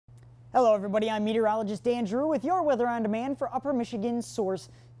Hello everybody, I'm meteorologist Dan Drew with your weather on demand for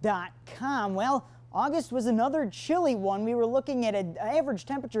UpperMichiganSource.com. Well, August was another chilly one. We were looking at an average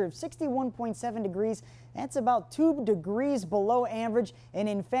temperature of 61.7 degrees. That's about 2 degrees below average. And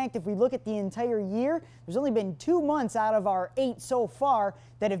in fact, if we look at the entire year, there's only been 2 months out of our 8 so far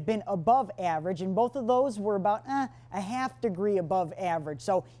that have been above average. And both of those were about a half degree above average.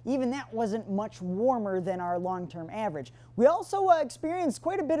 So even that wasn't much warmer than our long-term average. We also experienced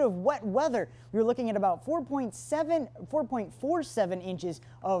quite a bit of wet weather. We were looking at about 4.47 inches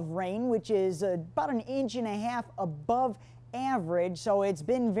of rain, which is about 1.5 inches above average. So it's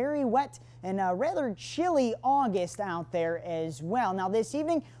been very wet and a rather chilly August out there as well. Now this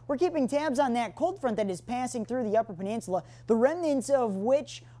evening, we're keeping tabs on that cold front that is passing through the Upper Peninsula, the remnants of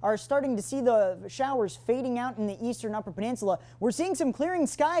which are starting to see the showers fading out in the eastern Upper Peninsula. We're seeing some clearing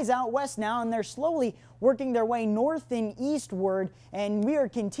skies out west now, and they're slowly working their way north and eastward, and we are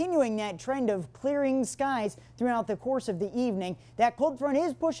continuing that trend of clearing skies throughout the course of the evening. That cold front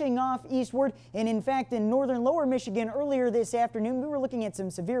is pushing off eastward, and in fact in northern lower Michigan earlier this afternoon we were looking at some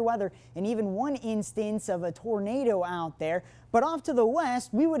severe weather and even one instance of a tornado out there. But off to the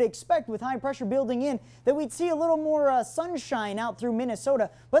west, we would expect with high pressure building in that we'd see a little more sunshine out through Minnesota.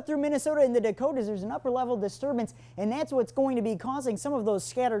 But through Minnesota and the Dakotas, there's an upper level disturbance, and that's what's going to be causing some of those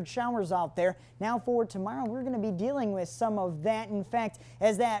scattered showers out there. Now for tomorrow, we're going to be dealing with some of that. In fact,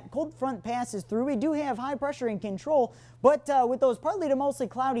 as that cold front passes through, we do have high pressure in control. But with those partly to mostly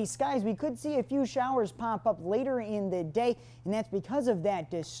cloudy skies, we could see a few showers pop up later in the day, and that's because of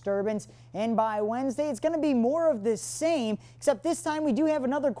that disturbance. And by Wednesday, it's going to be more of the same, except this time we do have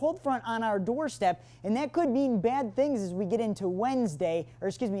another cold front on our doorstep, and that could mean bad things as we get into Wednesday, or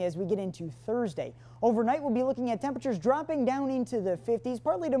excuse me, as we get into Thursday. Overnight, we'll be looking at temperatures dropping down into the 50s,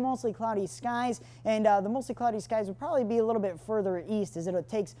 partly to mostly cloudy skies, and the mostly cloudy skies will probably be a little bit further east as it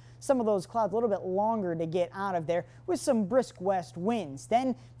takes some of those clouds a little bit longer to get out of there with some brisk west winds.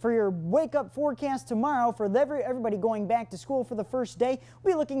 Then for your wake-up forecast tomorrow, for everybody going back to school for the first day,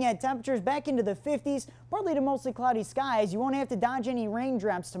 we'll be looking at temperatures back into the 50s, partly to mostly cloudy skies. You won't have to dodge any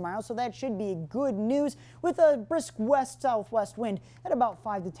raindrops tomorrow, so that should be good news with a brisk west-southwest wind at about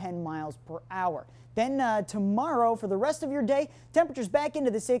 5 to 10 miles per hour. Then tomorrow, for the rest of your day, temperatures back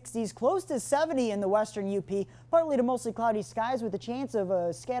into the 60s, close to 70 in the western UP, partly to mostly cloudy skies with a chance of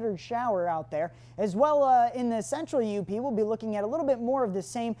a scattered shower out there. As well in the central UP, we'll be looking at a little bit more of the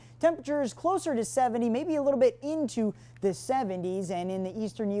same. Temperatures closer to 70, maybe a little bit into the 70s. And in the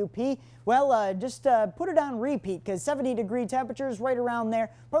eastern UP, well, just put it on repeat because 70-degree temperatures right around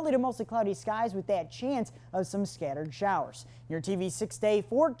there, partly to mostly cloudy skies with that chance of some scattered showers. Your TV 6-day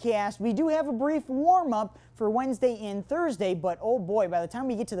forecast, we do have a brief warm-up for Wednesday and Thursday, but oh boy, by the time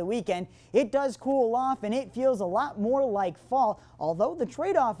we get to the weekend, it does cool off and it feels a lot more like fall. Although the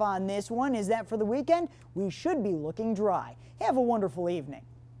trade-off on this one is that for the weekend, we should be looking dry. Have a wonderful evening.